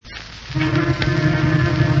What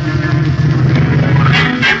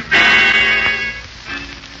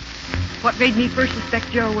made me first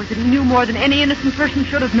suspect Joe was that he knew more than any innocent person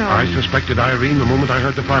should have known. I suspected Irene the moment I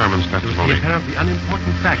heard the fireman's testimony. The apparently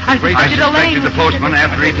unimportant fact. I suspected the postman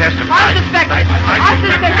after he testified. I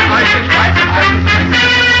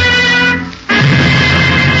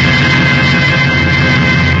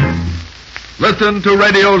suspected. Listen to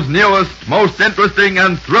radio's newest, most interesting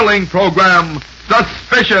and thrilling program,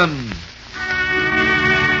 Suspicion.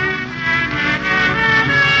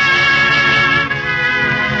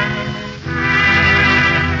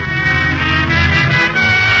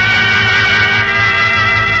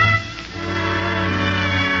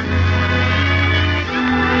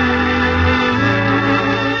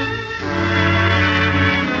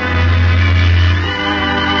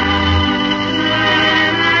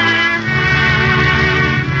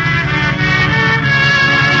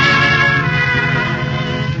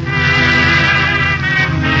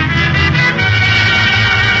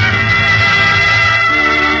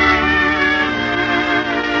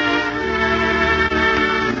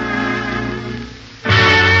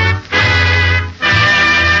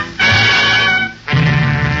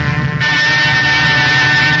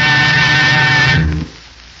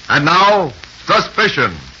 And now,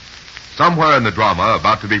 Suspicion. Somewhere in the drama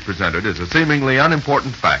about to be presented is a seemingly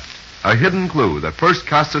unimportant fact, a hidden clue that first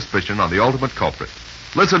casts suspicion on the ultimate culprit.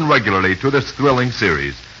 Listen regularly to this thrilling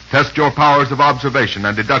series. Test your powers of observation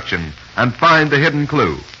and deduction and find the hidden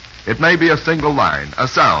clue. It may be a single line, a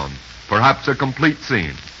sound, perhaps a complete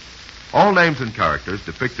scene. All names and characters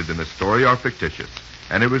depicted in this story are fictitious.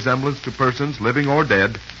 Any resemblance to persons living or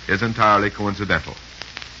dead is entirely coincidental.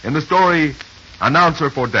 In the story Announcer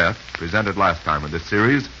for Death, presented last time in this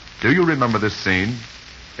series, do you remember this scene?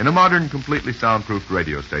 In a modern, completely soundproofed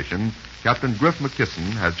radio station, Captain Griff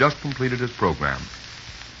McKisson has just completed his program.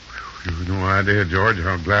 You've no idea, George,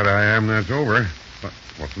 how glad I am that's over. But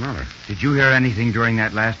what's the matter? Did you hear anything during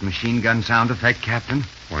that last machine gun sound effect, Captain?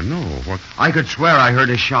 Why, no. What? I could swear I heard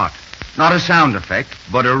a shot. Not a sound effect,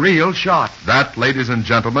 but a real shot. That, ladies and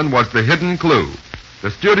gentlemen, was the hidden clue. The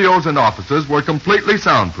studios and offices were completely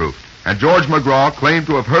soundproofed, and George McGraw claimed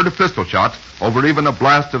to have heard a pistol shot over even a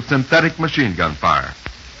blast of synthetic machine gun fire.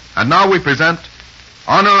 And now we present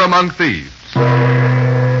Honor Among Thieves.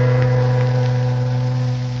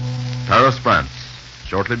 Paris, France.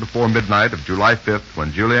 Shortly before midnight of July 5th,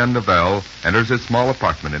 when Julien Novell enters his small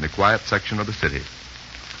apartment in a quiet section of the city.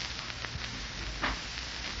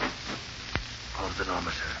 Close the door,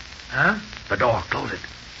 monsieur. Huh? The door, close it.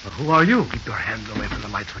 Well, who are you? Keep your hands away from the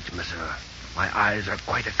light switch, monsieur. My eyes are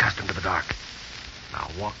quite accustomed to the dark. Now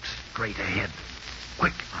walk straight ahead.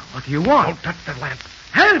 Quick. What do you want? Don't touch the lamp.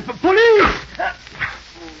 Help! Police!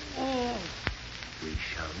 We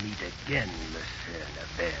shall meet again, Monsieur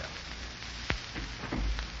Neville.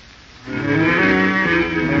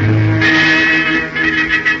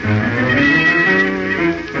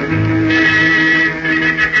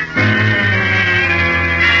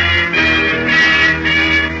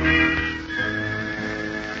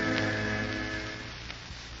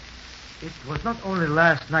 It was not only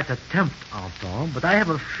last night's attempt, Anton, but I have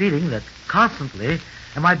a feeling that constantly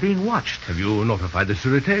am I being watched. Have you notified the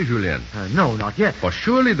Sûreté, Julien? No, not yet. For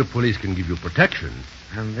surely the police can give you protection.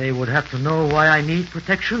 And they would have to know why I need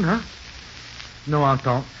protection, huh? No,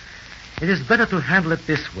 Anton. It is better to handle it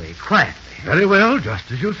this way, quietly. Very well,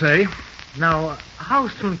 just as you say. Now, how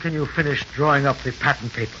soon can you finish drawing up the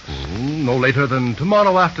patent papers? No later than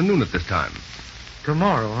tomorrow afternoon at this time.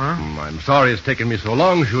 Tomorrow, huh? I'm sorry it's taken me so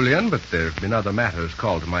long, Julien, but there have been other matters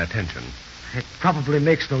called to my attention. It probably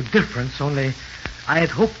makes no difference, only I had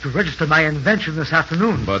hoped to register my invention this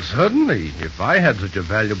afternoon. But certainly, if I had such a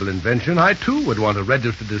valuable invention, I, too, would want to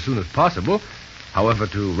register it as soon as possible. However,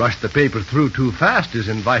 to rush the papers through too fast is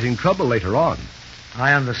inviting trouble later on.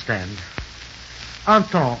 I understand.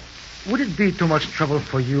 Anton, would it be too much trouble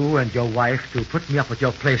for you and your wife to put me up at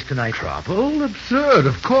your place tonight? Trouble? Absurd.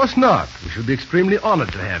 Of course not. We should be extremely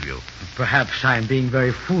honored to have you. Perhaps I'm being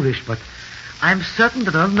very foolish, but I'm certain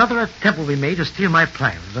that another attempt will be made to steal my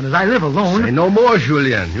plans. And as I live alone... Say no more,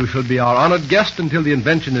 Julien. You shall be our honored guest until the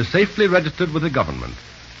invention is safely registered with the government.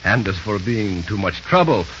 And as for being too much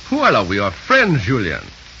trouble, well, we are friends, Julien.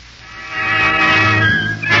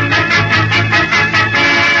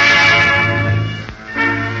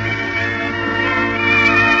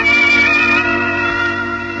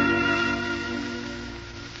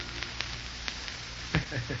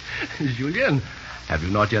 Julien, have you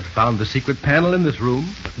not yet found the secret panel in this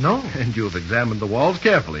room? No. And you have examined the walls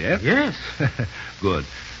carefully, eh? Yes. Good.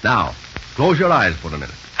 Now, close your eyes for a minute.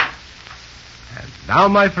 And now,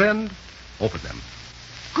 my friend, open them.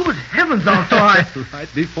 Good heavens, Anton.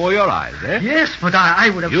 Right before your eyes, eh? Yes, but I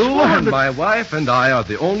would have You sworn and that... my wife and I are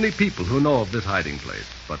the only people who know of this hiding place.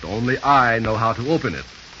 But only I know how to open it.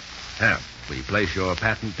 Here, we place your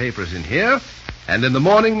patent papers in here, and in the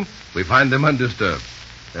morning we find them undisturbed.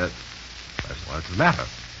 What's the matter?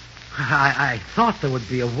 I thought there would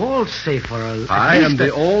be a wall safe or a... I am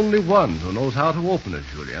the only one who knows how to open it,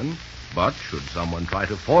 Julien. But should someone try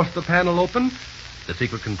to force the panel open, the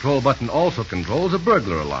secret control button also controls a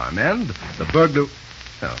burglar alarm, and the burglar...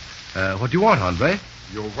 what do you want, Andre?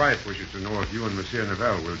 Your wife wishes to know if you and Monsieur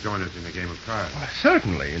Neville will join us in a game of cards.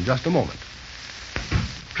 Certainly, in just a moment.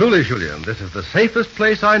 Truly, Julien, this is the safest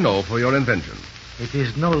place I know for your invention. It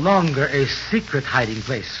is no longer a secret hiding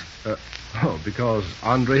place. Because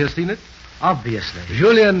Andre has seen it? Obviously.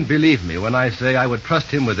 Julien, believe me when I say I would trust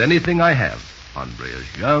him with anything I have. Andre is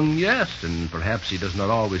young, yes, and perhaps he does not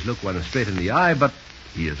always look one straight in the eye, but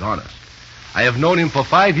he is honest. I have known him for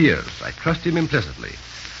 5 years. I trust him implicitly.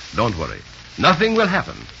 Don't worry. Nothing will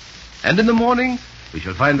happen. And in the morning, we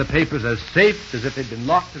shall find the papers as safe as if they'd been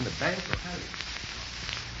locked in the bank or Paris.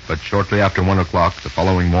 But shortly after 1 o'clock the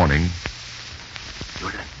following morning...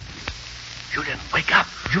 Julien, wake up.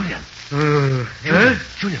 Julien,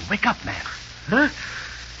 wake up, man. Huh?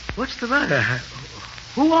 What's the matter?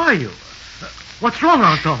 Who are you? What's wrong,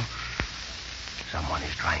 Anton? Someone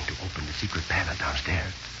is trying to open the secret panel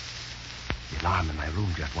downstairs. The alarm in my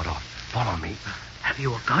room just went off. Follow me. Have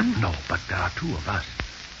you a gun? No, but there are 2 of us.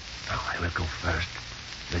 Now, I will go first.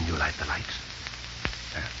 Then you light the lights.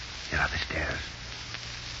 Here are the stairs.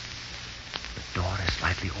 The door is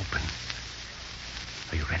slightly open.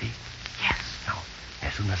 Are you ready? Yes. Now,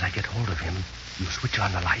 as soon as I get hold of him, you switch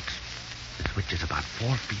on the lights. The switch is about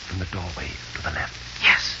 4 feet from the doorway to the left.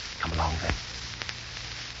 Yes. Come along, then.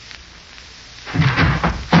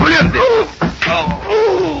 Julien!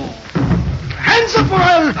 Hands up,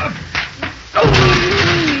 Morel!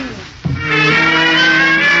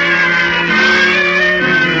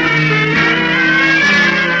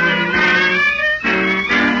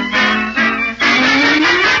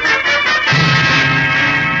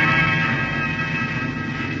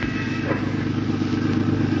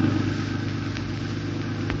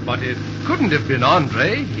 But it couldn't have been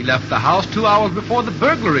Andre. He left the house 2 hours before the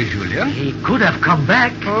burglary, Julien. He could have come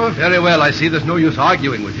back. Oh, very well. I see there's no use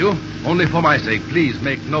arguing with you. Only for my sake, please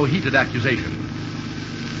make no heated accusation.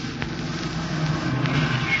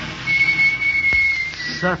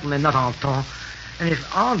 Certainly not, Anton. And if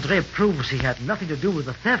Andre proves he had nothing to do with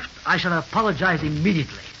the theft, I shall apologize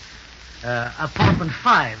immediately. Apartment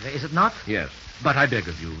 5, is it not? Yes. But I beg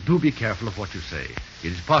of you, do be careful of what you say.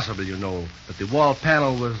 It is possible, you know, that the wall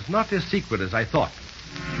panel was not as secret as I thought.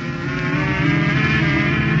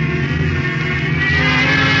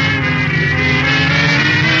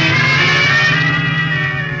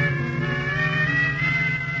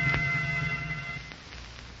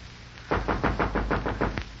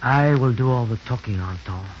 I will do all the talking,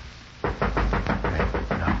 Anton.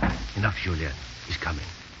 Now, enough, Julien. He's coming.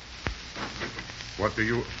 What do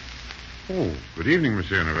you... Oh, good evening,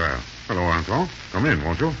 Monsieur Neville. Hello, Anton. Come in,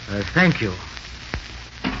 won't you? Thank you.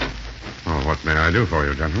 Oh, what may I do for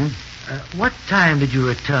you, gentlemen? What time did you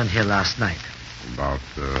return here last night? About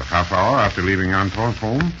half hour after leaving Anton's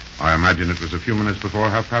home. I imagine it was a few minutes before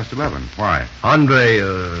 11:30. Why? Andre,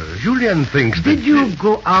 Julien thinks Did you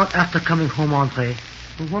go out after coming home, Andre?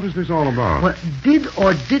 Well, what is this all about? Well, did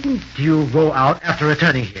or didn't you go out after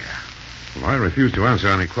returning here? Well, I refuse to answer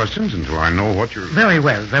any questions until I know what you're... Very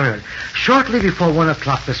well, very well. Shortly before 1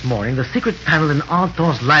 o'clock this morning, the secret panel in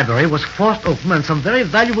Anton's library was forced open and some very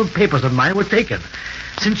valuable papers of mine were taken.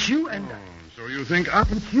 Since you and... So you think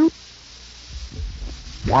Anton,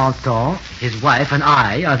 his wife, and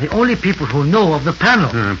I are the only people who know of the panel.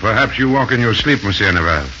 Perhaps you walk in your sleep, Monsieur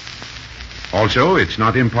Neville. Also, it's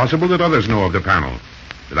not impossible that others know of the panel.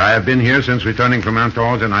 That I have been here since returning from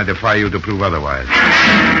Anton's, and I defy you to prove otherwise.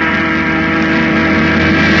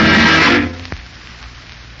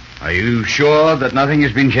 Are you sure that nothing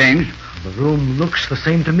has been changed? The room looks the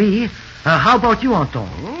same to me. How about you, Anton?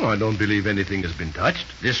 Oh, I don't believe anything has been touched.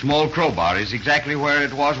 This small crowbar is exactly where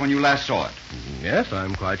it was when you last saw it. Yes,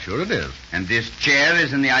 I'm quite sure it is. And this chair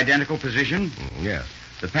is in the identical position? Yes.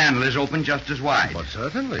 The panel is open just as wide. But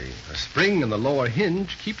certainly. A spring in the lower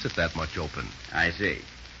hinge keeps it that much open. I see.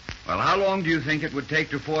 Well, how long do you think it would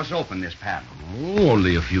take to force open this panel? Oh,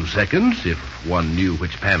 only a few seconds, if one knew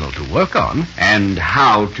which panel to work on. And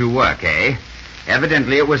how to work, eh?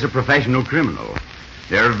 Evidently it was a professional criminal.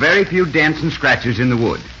 There are very few dents and scratches in the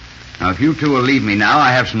wood. Now, if you two will leave me now,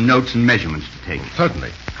 I have some notes and measurements to take.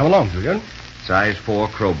 Certainly. Come along, Julien. Size 4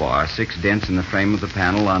 crowbar, 6 dents in the frame of the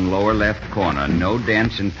panel on lower left corner. No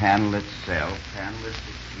dents in panel itself. Panel is 6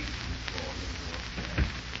 feet from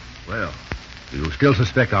floor. Well, do you still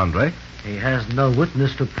suspect Andre? He has no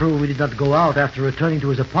witness to prove he did not go out after returning to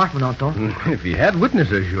his apartment, Anton. If he had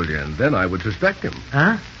witnesses, Julien, then I would suspect him.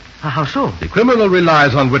 Huh? How so? The criminal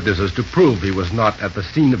relies on witnesses to prove he was not at the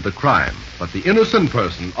scene of the crime. But the innocent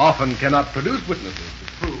person often cannot produce witnesses to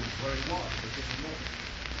prove where he was.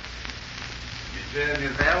 Monsieur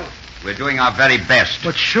Nivelle, we're doing our very best.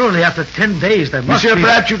 But surely after 10 days there must Monsieur, be...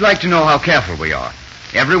 perhaps you'd like to know how careful we are.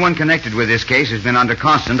 Everyone connected with this case has been under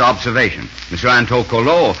constant observation. Monsieur Anton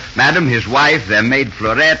Collot, Madame, his wife, their maid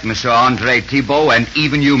Fleurette, Monsieur André Thibault, and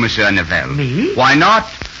even you, Monsieur Nivelle. Me? Why not?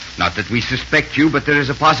 Not that we suspect you, but there is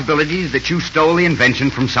a possibility that you stole the invention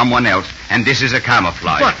from someone else, and this is a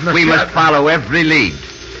camouflage. But, monsieur... We must follow every lead.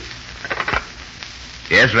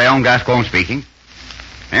 Yes, Leon Gascon speaking.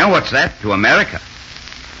 Well, what's that? To America?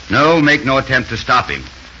 No, make no attempt to stop him.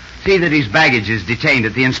 See that his baggage is detained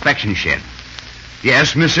at the inspection shed.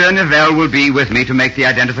 Yes, Monsieur Nivelle will be with me to make the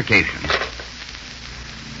identifications.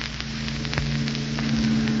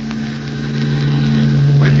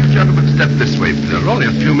 Will you gentlemen step this way, please? There are only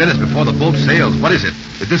a few minutes before the boat sails. What is it?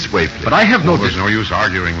 This way, please. But I have no... There's no use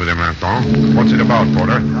arguing with him, Anton. What's it about,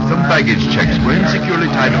 Porter? Some baggage checks were insecurely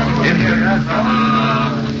tied up. In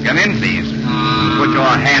here. Come in, please. Put your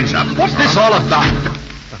hands up. What's this all about?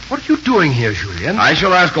 What are you doing here, Julien? I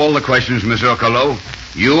shall ask all the questions, Monsieur Collot.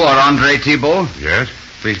 You are André Thibault? Yes?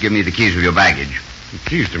 Please give me the keys of your baggage. The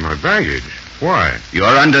keys to my baggage. Why? You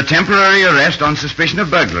are under temporary arrest on suspicion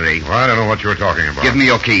of burglary. Well, I don't know what you're talking about. Give me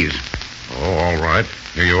your keys. Oh, all right.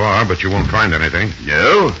 Here you are, but you won't find anything.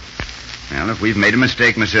 No? Well, if we've made a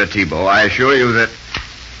mistake, Monsieur Thibault, I assure you that...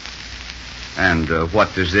 And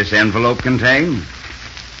what does this envelope contain?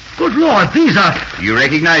 Good Lord, these are... You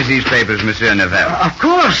recognize these papers, Monsieur Nivelle? Of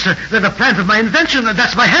course. They're the plans of my invention.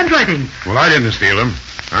 That's my handwriting. Well, I didn't steal them.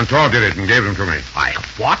 Anton did it and gave them to me.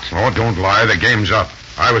 What? Oh, don't lie. The game's up.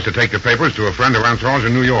 I was to take the papers to a friend of Anton's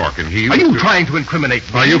in New York, and he... Are you trying to incriminate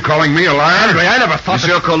me? Are you calling me a liar? Andre, I never thought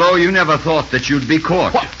Monsieur Collot, you never thought that you'd be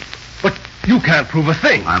caught. What? But you can't prove a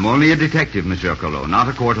thing. I'm only a detective, Monsieur Collot, not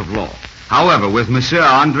a court of law. However, with Monsieur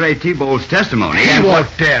André Thibault's testimony... He won't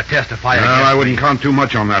dare testify No, against I wouldn't count too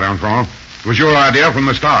much on that, Anton. It was your idea from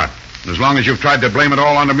the start. As long as you've tried to blame it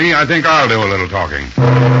all onto me, I think I'll do a little talking.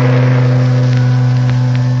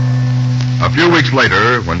 A few weeks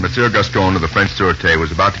later, when Monsieur Gascon of the French Sûreté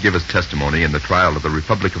was about to give his testimony in the trial of the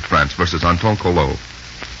Republic of France versus Anton Collot.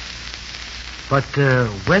 But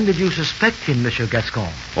when did you suspect him, Monsieur Gascon?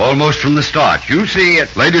 Almost from the start. You see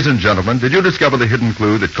it... Ladies and gentlemen, did you discover the hidden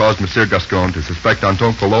clue that caused Monsieur Gascon to suspect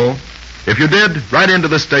Anton Collot? If you did, write into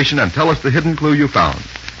this station and tell us the hidden clue you found.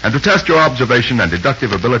 And to test your observation and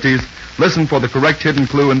deductive abilities, listen for the correct hidden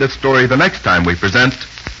clue in this story the next time we present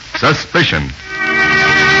Suspicion.